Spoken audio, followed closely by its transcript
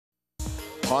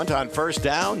Punt on first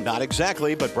down? Not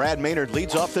exactly, but Brad Maynard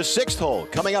leads off the 6th hole,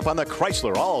 coming up on the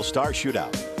Chrysler All-Star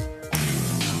Shootout.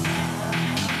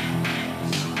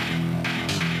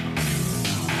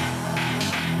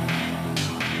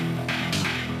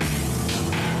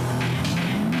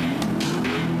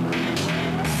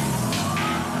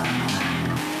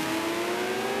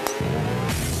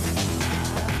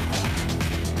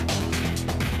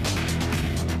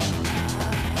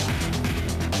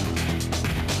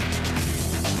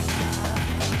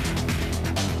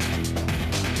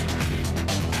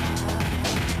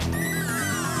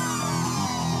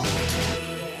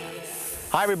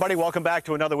 Hi, everybody. Welcome back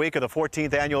to another week of the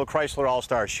 14th Annual Chrysler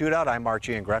All-Star Shootout. I'm Mark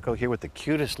Giangreco here with the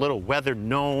cutest little weather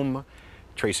gnome,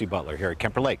 Tracy Butler, here at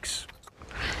Kemper Lakes.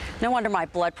 No wonder my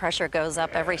blood pressure goes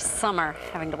up every summer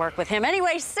having to work with him.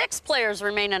 Anyway, 6 players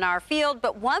remain in our field,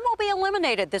 but 1 will be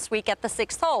eliminated this week at the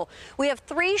 6th hole. We have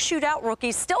 3 shootout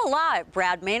rookies still alive: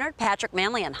 Brad Maynard, Patrick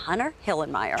Manley, and Hunter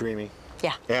Hillenmeyer. Dreamy.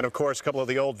 Yeah. And, of course, a couple of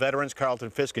the old veterans, Carlton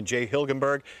Fisk and Jay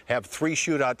Hilgenberg, have 3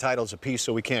 shootout titles apiece,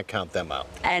 so we can't count them out.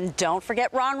 And don't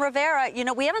forget Ron Rivera. You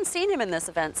know, we haven't seen him in this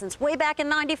event since way back in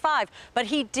 '95, but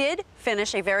he did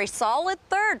finish a very solid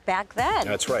 3rd back then.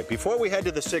 That's right. Before we head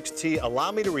to the 6th tee,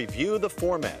 allow me to review the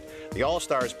format. The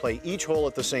All-Stars play each hole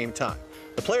at the same time.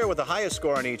 The player with the highest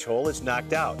score on each hole is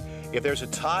knocked out. If there's a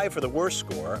tie for the worst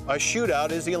score, a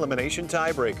shootout is the elimination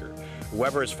tiebreaker.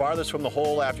 Whoever is farthest from the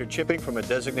hole after chipping from a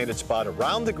designated spot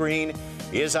around the green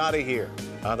is out of here.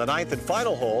 On the 9th and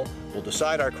final hole, we'll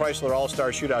decide our Chrysler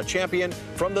All-Star Shootout champion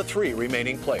from the 3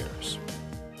 remaining players.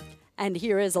 And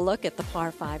here is a look at the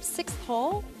par 5 6th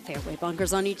hole. Fairway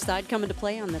bunkers on each side come into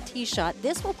play on the tee shot.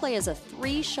 This will play as a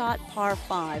 3-shot par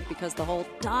 5 because the hole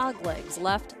dog legs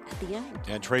left at the end.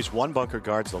 And Trace, 1 bunker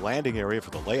guards the landing area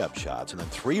for the layup shots, and then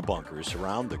 3 bunkers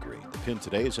surround the green. The pin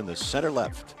today is in the center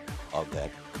left of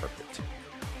that carpet.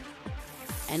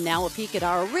 And now a peek at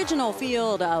our original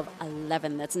field of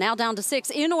 11 that's now down to 6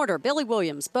 in order. Billy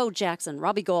Williams, Bo Jackson,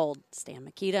 Robbie Gould, Stan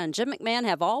Mikita, and Jim McMahon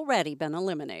have already been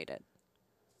eliminated.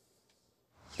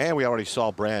 And we already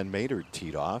saw Brad Maynard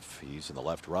teed off. He's in the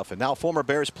left rough. And now former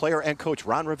Bears player and coach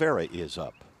Ron Rivera is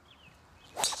up.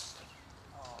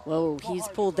 Whoa, he's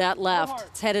pulled that left.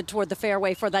 It's headed toward the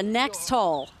fairway for the next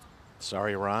hole.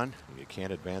 Sorry, Ron. You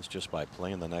can't advance just by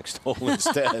playing the next hole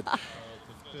instead.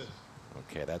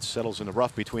 Okay, that settles in the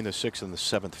rough between the 6th and the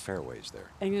 7th fairways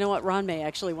there. And you know what? Ron may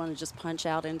actually want to just punch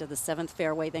out into the 7th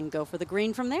fairway, then go for the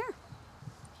green from there.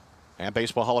 And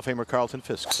Baseball Hall of Famer Carlton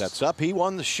Fisk sets up. He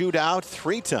won the shootout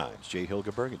 3 times. Jay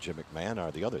Hilgenberg and Jim McMahon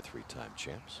are the other 3-time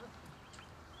champs.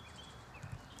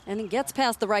 And he gets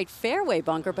past the right fairway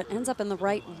bunker, but ends up in the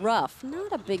right rough.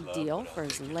 Not a big deal for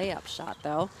his layup shot,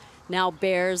 though. Now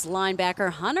Bears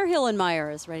linebacker Hunter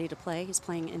Hillenmeyer is ready to play. He's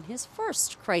playing in his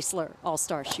first Chrysler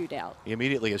All-Star Shootout. He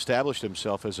immediately established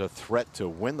himself as a threat to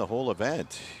win the whole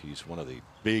event. He's one of the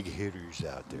big hitters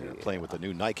out there, playing with the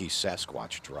new Nike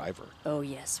Sasquatch driver. Oh,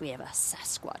 yes, we have a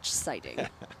Sasquatch sighting.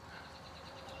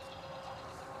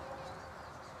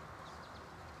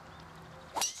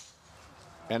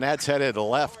 And that's headed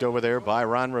left over there by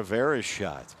Ron Rivera's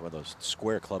shot. One of those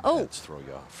square club heads throw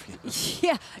you off.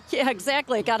 yeah,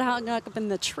 exactly. It got hung up in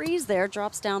the trees there.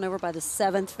 Drops down over by the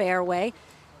 7th fairway.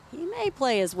 He may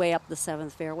play his way up the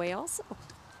 7th fairway also.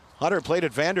 Hunter played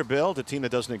at Vanderbilt, a team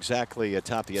that doesn't exactly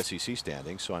top the SEC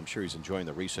standings, so I'm sure he's enjoying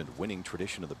the recent winning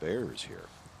tradition of the Bears here.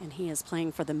 And he is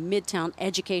playing for the Midtown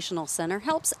Educational Center,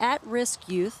 helps at-risk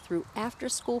youth through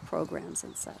after-school programs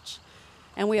and such.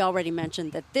 And we already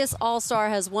mentioned that this All-Star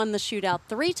has won the shootout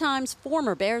 3 times,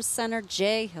 former Bears center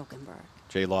Jay Hilgenberg.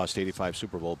 Jay lost 85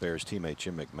 Super Bowl Bears teammate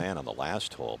Jim McMahon on the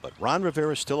last hole, but Ron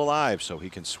Rivera is still alive, so he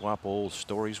can swap old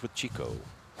stories with Chico.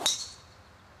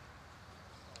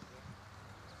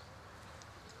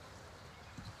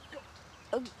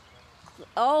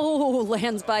 Oh,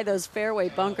 lands by those fairway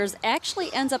bunkers.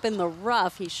 Actually ends up in the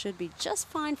rough. He should be just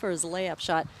fine for his layup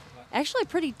shot. Actually a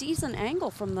pretty decent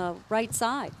angle from the right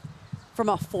side. From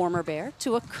a former Bear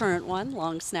to a current one,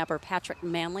 long snapper Patrick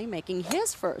Manley making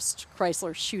his first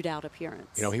Chrysler Shootout appearance.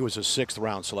 You know, he was a 6th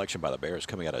round selection by the Bears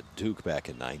coming out of Duke back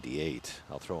in '98.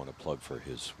 I'll throw in a plug for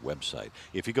his website.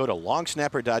 If you go to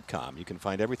longsnapper.com, you can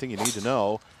find everything you need to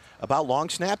know about long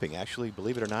snapping. Actually,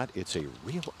 believe it or not, it's a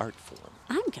real art form.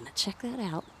 I'm going to check that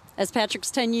out. As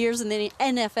Patrick's 10 years in the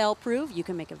NFL prove, you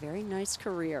can make a very nice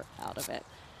career out of it.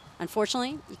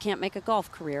 Unfortunately, you can't make a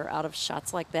golf career out of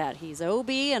shots like that. He's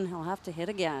OB, and he'll have to hit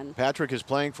again. Patrick is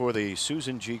playing for the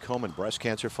Susan G. Komen Breast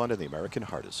Cancer Fund and the American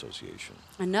Heart Association.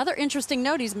 Another interesting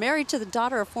note, he's married to the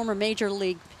daughter of former Major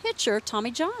League pitcher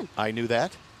Tommy John. I knew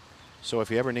that. So if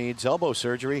he ever needs elbow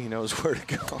surgery, he knows where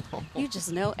to go. You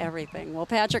just know everything. Well,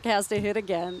 Patrick has to hit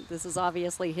again. This is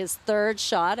obviously his third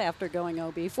shot after going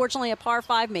OB. Fortunately, a par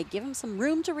 5 may give him some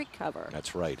room to recover.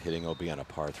 That's right. Hitting OB on a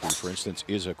par 3, for instance,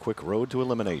 is a quick road to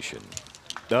elimination.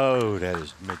 Oh, that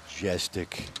is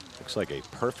majestic. Looks like a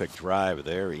perfect drive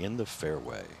there in the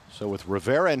fairway. So with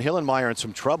Rivera and Hillenmeyer in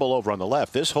some trouble over on the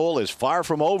left, this hole is far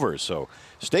from over. So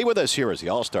stay with us here as the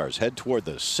All-Stars head toward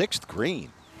the 6th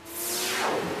green.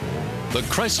 The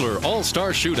Chrysler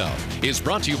All-Star Shootout is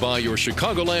brought to you by your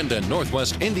Chicagoland and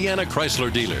Northwest Indiana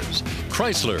Chrysler dealers.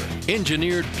 Chrysler,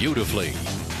 engineered beautifully.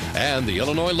 And the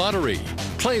Illinois Lottery.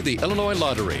 Play the Illinois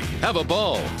Lottery. Have a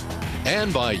ball.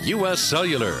 And by U.S.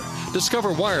 Cellular.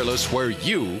 Discover wireless where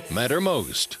you matter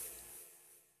most.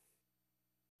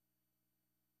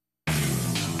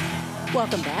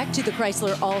 Welcome back to the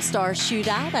Chrysler All-Star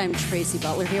Shootout. I'm Tracy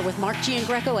Butler here with Mark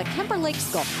Giangreco at Kemper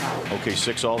Lakes Golf Club. Okay,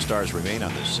 6 All-Stars remain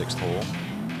on this 6th hole.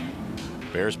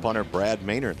 Bears punter Brad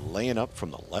Maynard laying up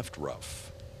from the left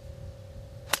rough.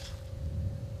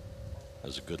 That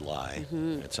was a good lie.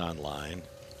 It's on line.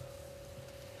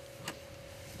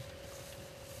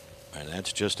 And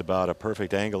that's just about a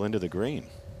perfect angle into the green.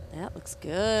 That looks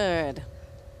good.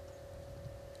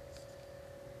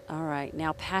 All right,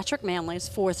 now Patrick Manley's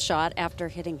 4th shot after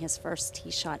hitting his first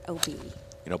tee shot OB. You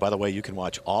know, by the way, you can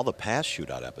watch all the past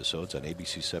shootout episodes on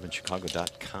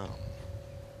abc7chicago.com.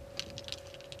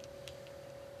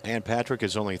 And Patrick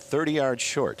is only 30 yards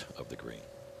short of the green.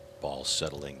 Ball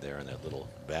settling there in that little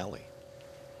valley.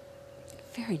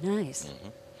 Very nice.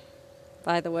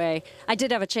 By the way, I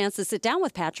did have a chance to sit down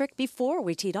with Patrick before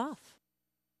we teed off.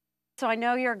 So I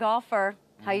know you're a golfer.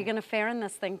 How are you going to fare in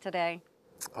this thing today?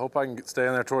 I hope I can stay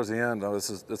in there towards the end.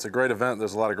 It's a great event.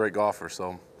 There's a lot of great golfers.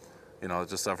 So, you know,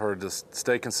 I've heard just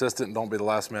stay consistent and don't be the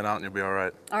last man out and you'll be all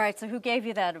right. All right, so who gave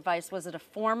you that advice? Was it a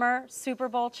former Super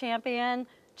Bowl champion,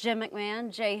 Jim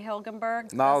McMahon, Jay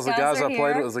Hilgenberg? No, it was the guys I played with.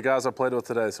 It here. was the guys I played with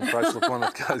today. Some Chrysler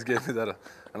Plymouth guys gave me that.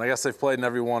 And I guess they've played in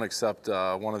every one except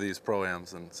one of these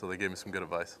Pro-Ams, and so they gave me some good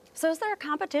advice. So is there a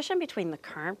competition between the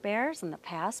current Bears and the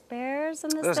past Bears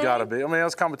in this There's thing? got to be. I mean,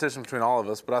 there's competition between all of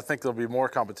us, but I think there'll be more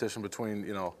competition between,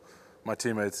 you know, my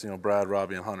teammates, you know, Brad,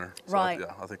 Robbie, and Hunter. So, right.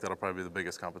 Yeah, I think that'll probably be the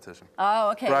biggest competition.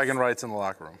 Oh, okay. Bragging rights in the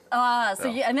locker room.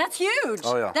 And that's huge.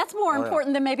 Oh, yeah. That's more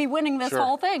important than maybe winning this Sure.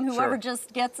 whole thing. Whoever Sure.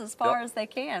 just gets as far as they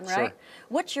can, right? Sure.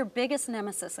 What's your biggest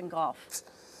nemesis in golf?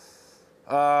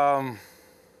 Probably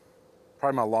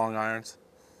my long irons.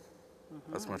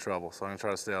 That's my trouble, so I'm going to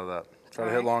try to stay out of that. Try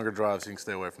to hit longer drives so you can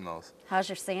stay away from those. How's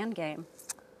your sand game?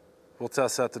 We'll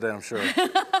test that today, I'm sure.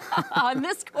 On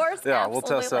this course? Yeah, Absolutely. we'll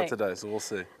test that today, so we'll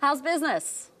see. How's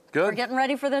business? Good. We're getting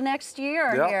ready for the next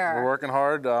year Yeah, here. we're working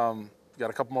hard. Got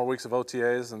a couple more weeks of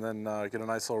OTAs and then get a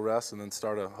nice little rest and then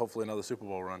start hopefully another Super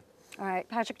Bowl run. All right,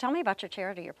 Patrick, tell me about your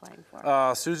charity you're playing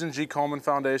for. Susan G. Komen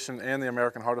Foundation and the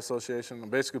American Heart Association. I'm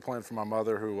basically playing for my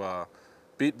mother who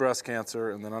beat breast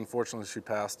cancer and then unfortunately she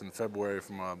passed in February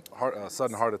from a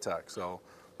sudden heart attack. So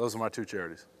those are my 2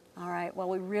 charities. All right, well,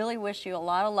 we really wish you a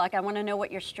lot of luck. I want to know what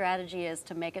your strategy is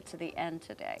to make it to the end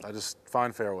today. I just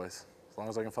find fairways. As long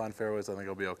as I can find fairways, I think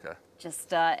I'll be okay.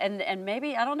 Just and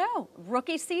maybe, I don't know,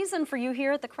 rookie season for you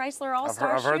here at the Chrysler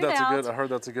All-Star I've heard Shootout. I heard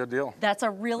that's a good deal. That's a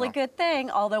really good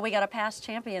thing, although we got a past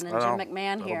champion in Jim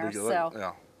McMahon That'll here. be good. So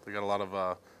Yeah, they got a lot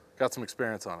of got some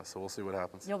experience on us, so we'll see what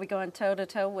happens. you'll be going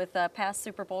toe-to-toe with past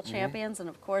Super Bowl champions, and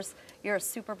of course, you're a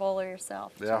Super Bowler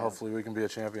yourself. Yeah, too. hopefully we can be a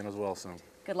champion as well soon.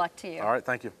 Good luck to you. All right,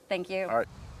 thank you. Thank you. All right.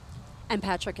 And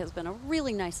Patrick has been a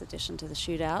really nice addition to the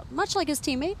shootout, much like his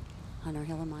teammate, Hunter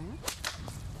Hillenmeyer.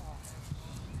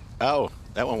 Oh,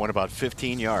 that one went about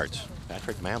 15 yards.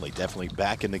 Patrick Manley definitely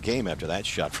back in the game after that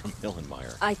shot from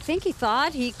Hillenmeyer. I think he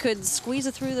thought he could squeeze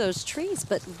it through those trees,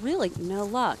 but really no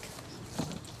luck.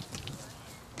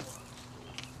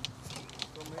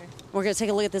 We're going to take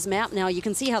a look at this map now. You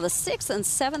can see how the 6th and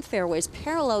 7th fairways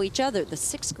parallel each other. The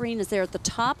 6th green is there at the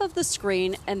top of the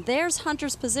screen, and there's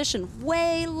Hunter's position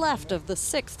way left of the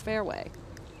 6th fairway.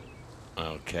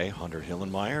 Okay, Hunter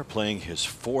Hillenmeyer playing his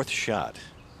 4th shot.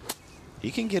 He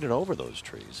can get it over those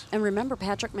trees. And remember,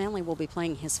 Patrick Manley will be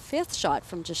playing his 5th shot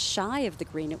from just shy of the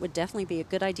green. It would definitely be a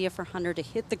good idea for Hunter to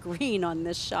hit the green on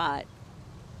this shot.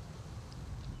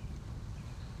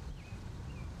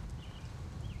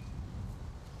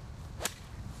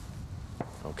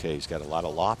 Okay, he's got a lot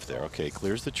of loft there. Okay,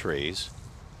 clears the trees.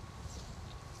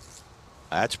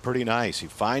 That's pretty nice. He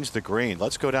finds the green.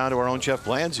 Let's go down to our own Jeff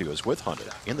Blanzy, who is with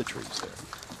Hunter in the trees there.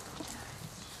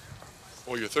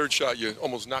 Well, your 3rd shot, you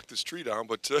almost knocked this tree down,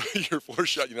 but your 4th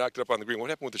shot, you knocked it up on the green. What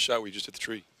happened with the shot where you just hit the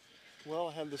tree? Well,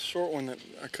 I had this short one that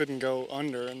I couldn't go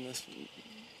under, and this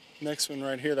next one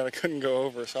right here that I couldn't go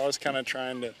over, so I was kind of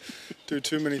trying to do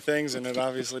too many things, and it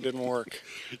obviously didn't work.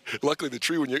 Luckily, the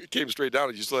tree, when you came straight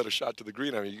down, you still had a shot to the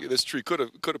green. I mean, this tree could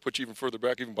have put you even further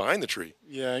back, even behind the tree.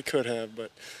 Yeah, I could have,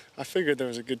 but I figured there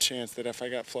was a good chance that if I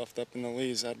got fluffed up in the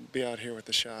leaves, I'd be out here with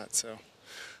the shot, so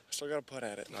I still got to putt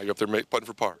at it. Now you're up there putting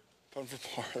for par. Putting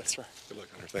for par, that's right. Good luck,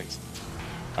 Hunter. Thanks.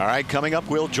 All right, coming up,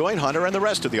 we'll join Hunter and the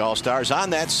rest of the All-Stars on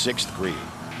that 6th green.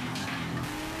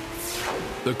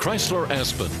 The Chrysler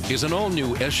Aspen is an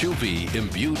all-new SUV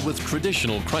imbued with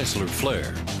traditional Chrysler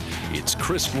flair. Its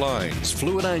crisp lines,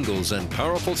 fluid angles, and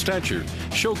powerful stature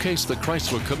showcase the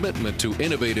Chrysler commitment to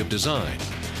innovative design,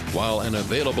 while an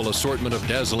available assortment of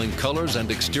dazzling colors and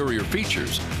exterior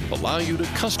features allow you to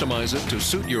customize it to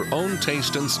suit your own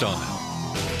taste and style.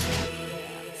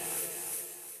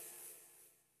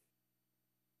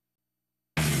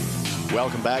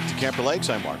 Welcome back to Kemper Lakes.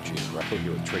 I'm Mark Giangreppo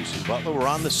here with Tracy Butler. We're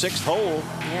on the 6th hole.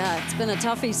 Yeah, it's been a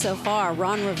toughie so far.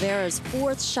 Ron Rivera's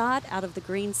 4th shot out of the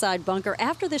greenside bunker.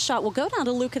 After this shot, we'll go down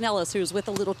to Lou Canellis, who's with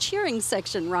a little cheering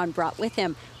section Ron brought with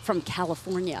him from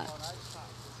California.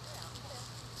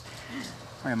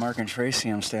 Hi, Mark and Tracy.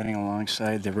 I'm standing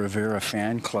alongside the Rivera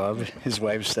fan club. His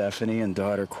wife Stephanie and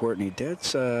daughter Courtney.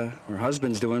 Her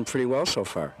husband's doing pretty well so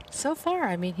far. So far,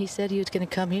 I mean, he said he was going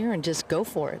to come here and just go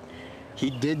for it. He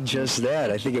did just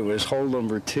that. I think it was hole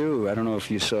number 2. I don't know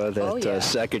if you saw that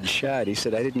second shot. He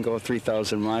said, I didn't go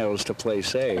 3,000 miles to play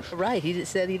safe. Right. He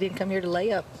said he didn't come here to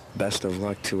lay up. Best of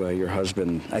luck to your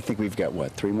husband. I think we've got,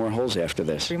 3 more holes after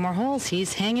this? 3 more holes.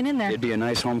 He's hanging in there. It'd be a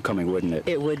nice homecoming, wouldn't it?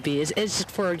 It would be. It's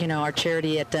for, our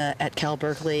charity at Cal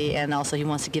Berkeley, and also he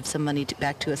wants to give some money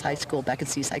back to his high school back in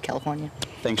Seaside, California.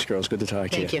 Thanks, girls. Good to talk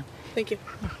to you. Thank you. Thank you.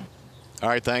 All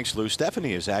right, thanks, Lou.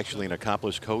 Stephanie is actually an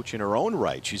accomplished coach in her own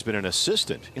right. She's been an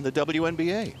assistant in the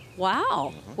WNBA.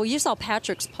 Wow. Well, you saw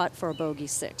Patrick's putt for a bogey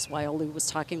 6 while Lou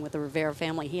was talking with the Rivera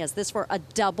family. He has this for a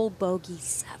double bogey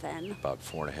 7. About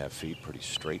 4.5 feet, pretty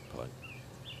straight putt.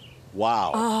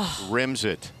 Wow. Oh. Rims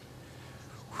it.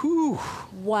 Whew.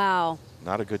 Wow.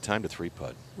 Not a good time to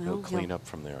 3-putt. He'll clean up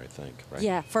from there, I think, right?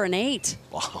 Yeah, for an 8.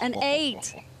 An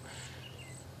 8.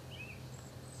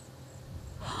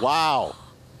 Wow.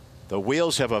 The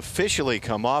wheels have officially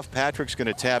come off. Patrick's going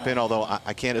to tap in, although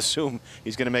I can't assume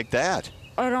he's going to make that.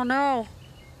 I don't know.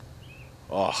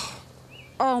 Oh.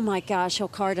 Oh, my gosh. He'll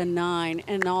card a 9.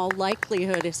 In all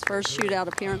likelihood, his first shootout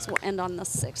appearance will end on the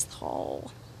 6th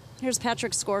hole. Here's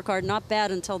Patrick's scorecard. Not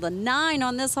bad until the 9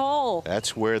 on this hole.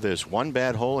 That's where this one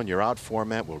bad hole and you're out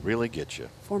format will really get you.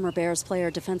 Former Bears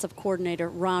player, defensive coordinator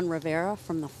Ron Rivera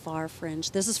from the far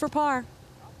fringe. This is for par.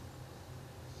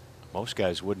 Most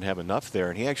guys wouldn't have enough there,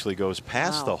 and he actually goes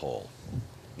past the hole.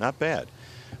 Not bad.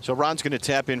 So Ron's going to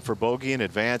tap in for bogey and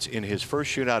advance in his first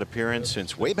shootout appearance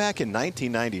since way back in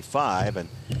 1995, and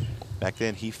back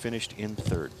then he finished in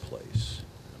 3rd place.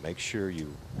 Make sure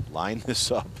you line this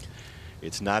up.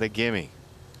 It's not a gimme.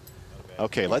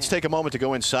 Okay, let's take a moment to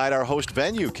go inside our host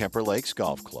venue, Kemper Lakes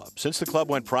Golf Club. Since the club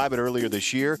went private earlier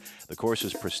this year, the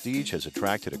course's prestige has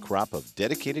attracted a crop of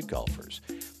dedicated golfers.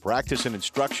 Practice and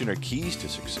instruction are keys to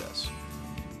success.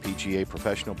 PGA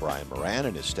professional Brian Moran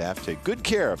and his staff take good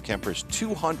care of Kemper's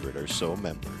 200 or so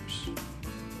members.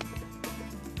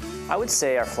 I would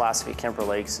say our philosophy at Kemper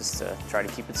Lakes is to try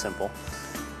to keep it simple.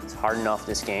 It's hard enough,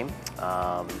 this game.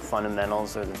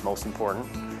 Fundamentals are the most important.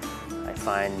 I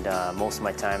find most of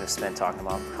my time is spent talking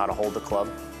about how to hold the club,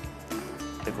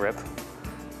 the grip,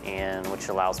 and which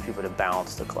allows people to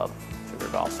balance the club through their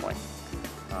golf swing.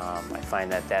 I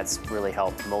find that that's really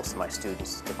helped most of my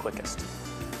students the quickest.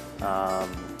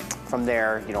 From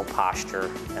there,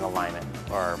 posture and alignment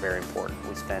are very important.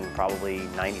 We spend probably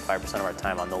 95% of our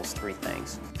time on those 3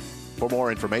 things. For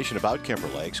more information about Kemper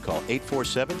Lakes, call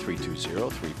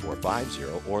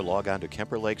 847-320-3450 or log on to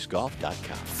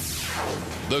KemperLakesGolf.com.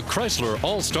 The Chrysler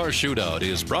All-Star Shootout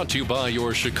is brought to you by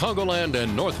your Chicagoland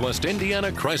and Northwest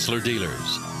Indiana Chrysler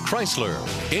dealers. Chrysler,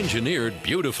 engineered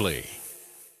beautifully.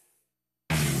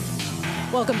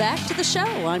 Welcome back to the show.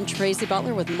 I'm Tracy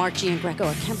Butler with Mark Giangreppo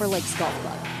at Kemper Lakes Golf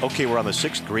Club. Okay, we're on the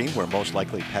 6th green where most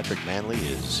likely Patrick Manley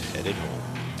is headed home.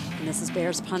 And this is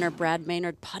Bears punter Brad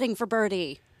Maynard putting for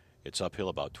birdie. It's uphill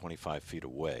about 25 feet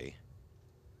away.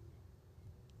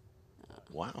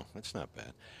 Wow, that's not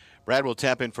bad. Brad will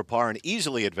tap in for par and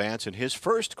easily advance in his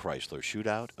first Chrysler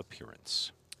Shootout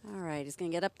appearance. All right, he's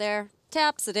going to get up there,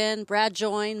 taps it in. Brad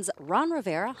joins Ron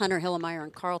Rivera, Hunter Hillemeyer,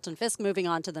 and Carlton Fisk moving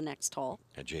on to the next hole.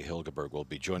 And Jay Hilgeberg will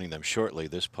be joining them shortly.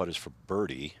 This putt is for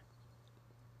birdie.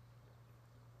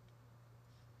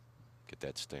 Get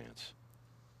that stance.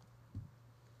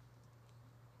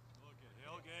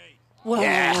 Whoa.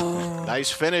 Yeah. Nice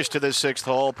finish to the 6th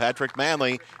hole. Patrick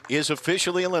Manley is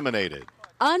officially eliminated.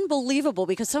 unbelievable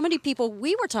because so many people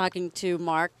we were talking to,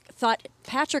 Mark, thought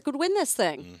Patrick would win this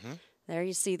thing. There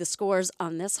you see the scores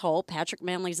on this hole. Patrick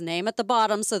Manley's name at the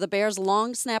bottom, so the Bears'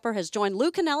 long snapper has joined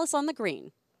Lou Canellis on the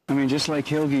green. I mean, just like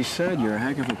Hilge said, you're a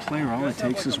heck of a player. All it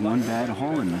takes is one bad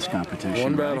hole in this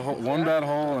competition. One bad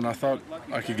hole, and I thought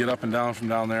I could get up and down from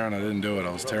down there, and I didn't do it.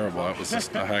 I was terrible. It was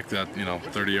just a heck that,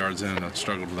 30 yards in, I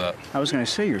struggled with that. I was going to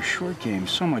say, your short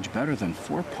game's so much better than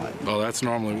four-putt. Oh, that's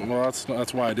normally,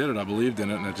 that's why I did it. I believed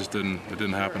in it, and it just didn't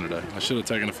happen today. I should have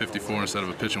taken a 54 instead of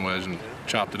a pitching wedge and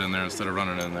chopped it in there instead of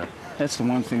running it in there. That's the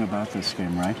one thing about this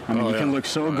game, right? I mean, you can look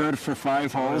so good for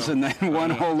 5 holes, and then one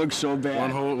hole looks so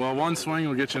bad. One swing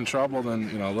will get you in trouble,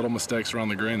 then, little mistakes around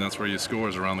the green, that's where you score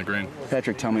is around the green.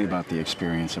 Patrick, tell me about the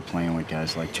experience of playing with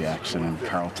guys like Jackson and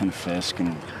Carlton Fisk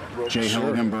and Jay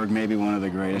Hilgenberg, maybe one of the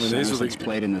greatest centers that's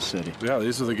played in the city. Yeah,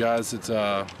 these are the guys that,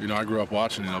 I grew up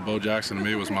watching. Bo Jackson to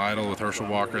me was my idol with Herschel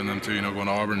Walker and them two, going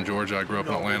to Auburn, Georgia. I grew up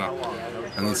in Atlanta.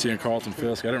 And then seeing Carlton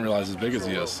Fisk, I didn't realize as big as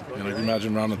he is. You can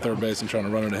imagine around the third base and trying to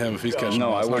run into him if he's catching the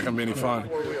ball. It's not going to be any fun.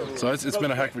 So it's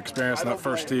been a heck of an experience. And that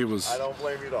first tee was,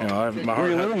 my heart. Were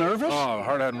you a little nervous? Oh, my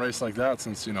heart hadn't raced like that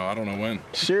since, I don't know when.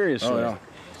 Seriously? Oh, yeah.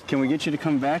 Can we get you to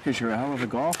come back because you're a hell of a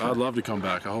golfer? I'd love to come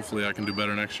back. Hopefully I can do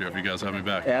better next year if you guys have me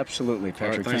back. Absolutely,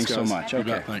 Patrick. Right, thanks so much.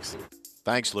 Okay. Thanks.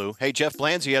 Thanks, Lou. Hey, Jeff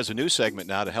Blanzy has a new segment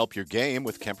now to help your game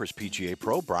with Kemper's PGA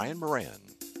Pro, Brian Moran.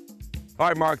 All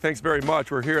right, Mark, thanks very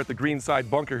much. We're here at the greenside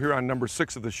bunker here on number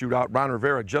 6 of the shootout. Ron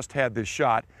Rivera just had this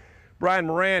shot. Brian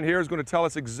Moran here is going to tell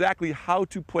us exactly how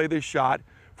to play this shot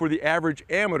for the average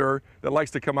amateur that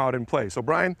likes to come out and play. So,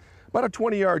 Brian, about a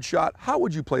 20-yard shot, how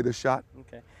would you play this shot?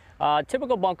 Okay.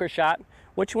 Typical bunker shot.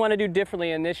 What you want to do differently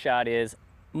in this shot is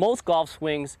most golf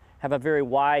swings have a very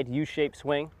wide U-shaped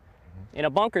swing. In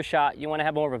a bunker shot, you want to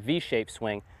have more of a V-shaped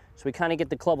swing. So we kind of get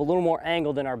the club a little more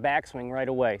angled in our backswing right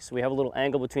away. So we have a little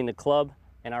angle between the club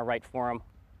and our right forearm,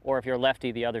 or if you're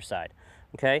lefty, the other side.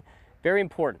 Okay? Very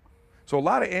important. So a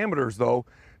lot of amateurs, though,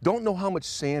 don't know how much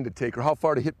sand to take or how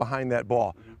far to hit behind that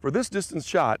ball. For this distance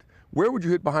shot, where would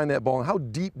you hit behind that ball, and how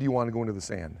deep do you want to go into the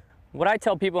sand? What I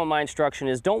tell people in my instruction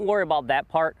is don't worry about that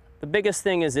part. The biggest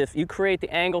thing is if you create the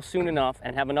angle soon enough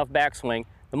and have enough backswing,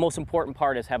 the most important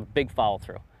part is have a big follow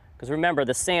through. Because remember,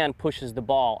 the sand pushes the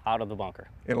ball out of the bunker.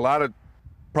 And a lot of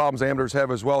problems amateurs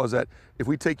have as well is that if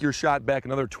we take your shot back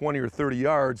another 20 or 30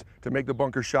 yards to make the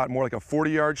bunker shot more like a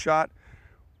 40-yard shot,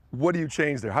 what do you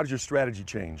change there? How does your strategy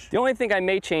change? The only thing I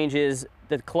may change is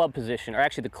the club position, or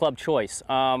actually the club choice.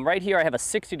 Right here I have a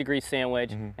 60-degree sand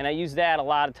wedge, and I use that a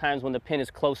lot of times when the pin is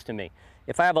close to me.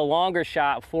 If I have a longer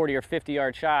shot, a 40 or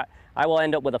 50-yard shot, I will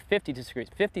end up with a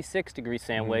 56-degree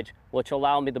sand wedge, which will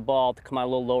allow me the ball to come out a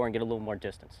little lower and get a little more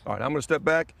distance. All right, I'm going to step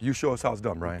back. You show us how it's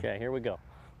done, Brian. Okay, here we go.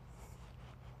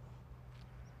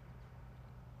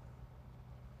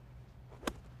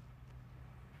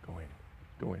 Go in,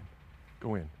 go in,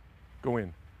 go in, go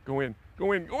in, go in,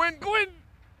 go in, go in, go in.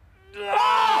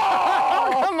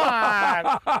 Oh, come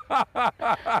on!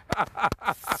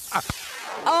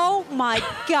 Oh my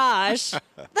gosh.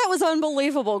 That was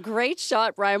unbelievable. Great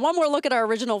shot, Brian. One more look at our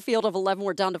original field of 11.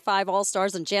 We're down to 5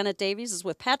 All-Stars, and Janet Davies is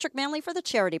with Patrick Manley for the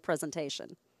charity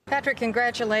presentation. Patrick,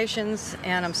 congratulations,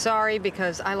 and I'm sorry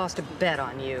because I lost a bet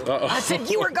on you. I said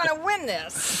you were going to win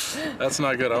this. That's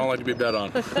not good. I don't like to be bet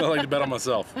on. I like to bet on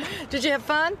myself. Did you have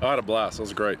fun? I had a blast. It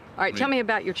was great. All right, tell me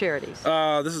about your charities.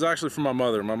 This is actually from my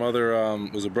mother. My mother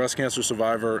was a breast cancer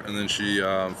survivor, and then she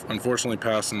unfortunately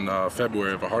passed in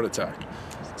February of a heart attack.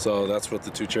 So that's what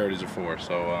the two charities are for.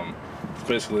 So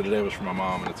basically today was for my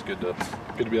mom, and it's good to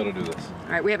be able to do this.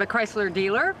 All right, we have a Chrysler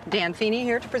dealer, Dan Feeney,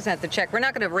 here to present the check. We're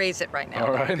not going to raise it right now.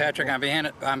 All right. Patrick, on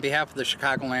behalf of the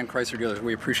Chicagoland Chrysler dealers,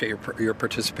 we appreciate your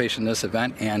participation in this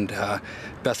event, and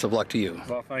best of luck to you.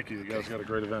 Well, thank you. You guys got a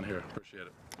great event here. Appreciate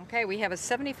it. Okay, we have a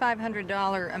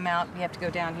 $7,500 amount. We have to go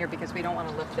down here because we don't want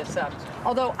to lift this up.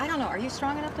 Although, I don't know, are you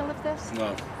strong enough to lift this?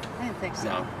 No. I didn't think so.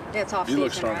 No. Yeah, it's off You season,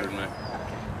 look stronger right? than me.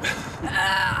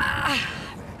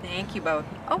 Thank you both.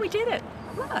 Oh, we did it.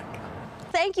 Look.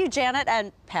 Thank you, Janet.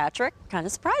 And Patrick, kind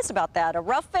of surprised about that. A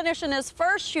rough finish in his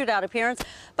first shootout appearance,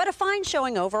 but a fine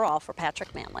showing overall for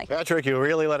Patrick Manley. Patrick, you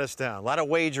really let us down. A lot of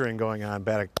wagering going on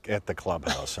back at the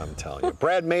clubhouse, I'm telling you.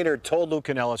 Brad Maynard told Lou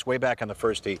Canellis way back on the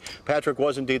first tee, Patrick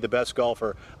was indeed the best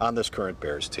golfer on this current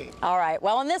Bears team. All right.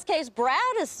 Well, in this case, Brad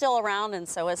is still around, and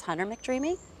so is Hunter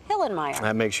McDreamy Hillenmeyer.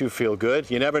 That makes you feel good.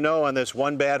 You never know on this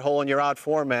one bad hole and you're out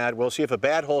format. We'll see if a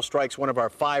bad hole strikes one of our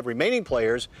 5 remaining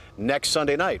players next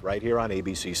Sunday night right here on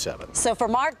ABC 7. So for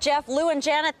Mark, Jeff, Lou, and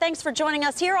Janet, thanks for joining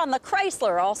us here on the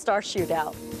Chrysler All-Star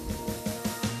Shootout.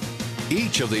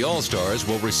 Each of the All-Stars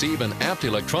will receive an Apt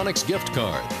Electronics gift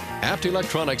card. Apt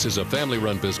Electronics is a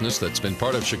family-run business that's been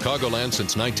part of Chicagoland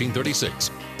since 1936.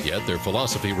 Yet their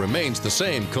philosophy remains the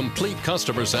same: complete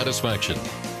customer satisfaction.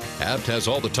 Apt has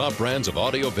all the top brands of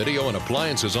audio, video, and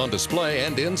appliances on display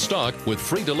and in stock with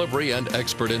free delivery and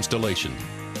expert installation.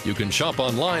 You can shop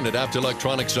online at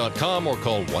aptelectronics.com or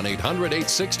call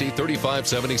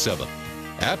 1-800-860-3577.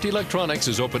 Apt Electronics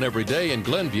is open every day in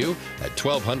Glenview at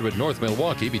 1200 North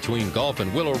Milwaukee between Golf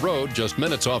and Willow Road, just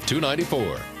minutes off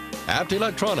 294. Apt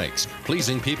Electronics,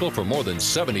 pleasing people for more than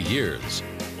 70 years.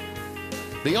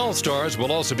 The All-Stars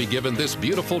will also be given this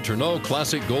beautiful Tourneau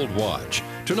Classic Gold watch.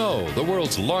 Tourneau, the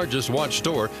world's largest watch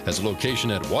store, has a location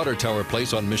at Water Tower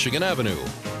Place on Michigan Avenue,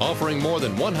 offering more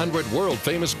than 100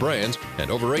 world-famous brands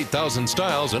and over 8,000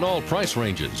 styles in all price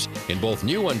ranges, in both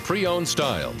new and pre-owned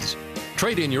styles.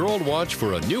 Trade in your old watch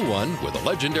for a new one with a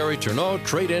legendary Tourneau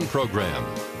trade-in program.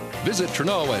 Visit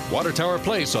Tourneau at Water Tower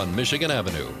Place on Michigan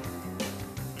Avenue.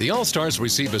 The All-Stars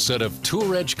receive a set of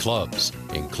Tour Edge clubs.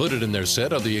 Included in their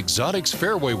set are the Exotics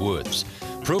fairway woods.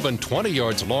 Proven 20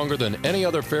 yards longer than any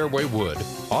other fairway wood,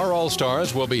 our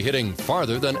All-Stars will be hitting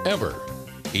farther than ever.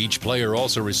 Each player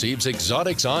also receives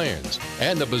Exotics irons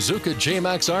and the Bazooka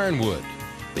J-Max ironwood.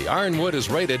 The ironwood is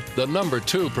rated the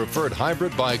 #2 preferred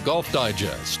hybrid by Golf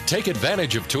Digest. Take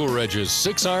advantage of Tour Edge's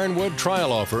 6 ironwood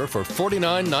trial offer for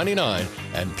 $49.99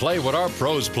 and play what our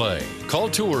pros play. Call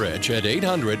Tour Edge at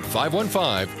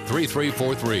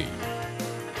 800-515-3343.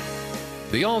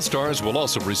 The All-Stars will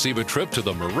also receive a trip to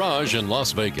the Mirage in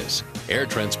Las Vegas. Air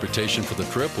transportation for the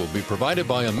trip will be provided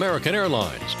by American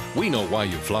Airlines. We know why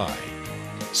you fly.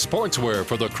 Sportswear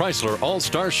for the Chrysler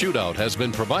All-Star Shootout has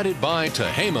been provided by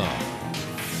Tehama.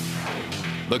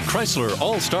 The Chrysler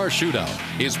All-Star Shootout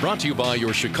is brought to you by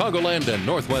your Chicagoland and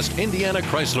Northwest Indiana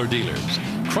Chrysler dealers.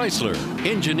 Chrysler,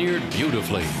 engineered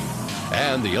beautifully.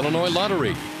 And the Illinois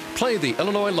Lottery. Play the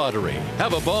Illinois Lottery.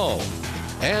 Have a ball.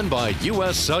 And by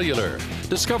U.S. Cellular.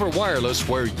 Discover wireless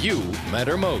where you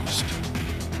matter most.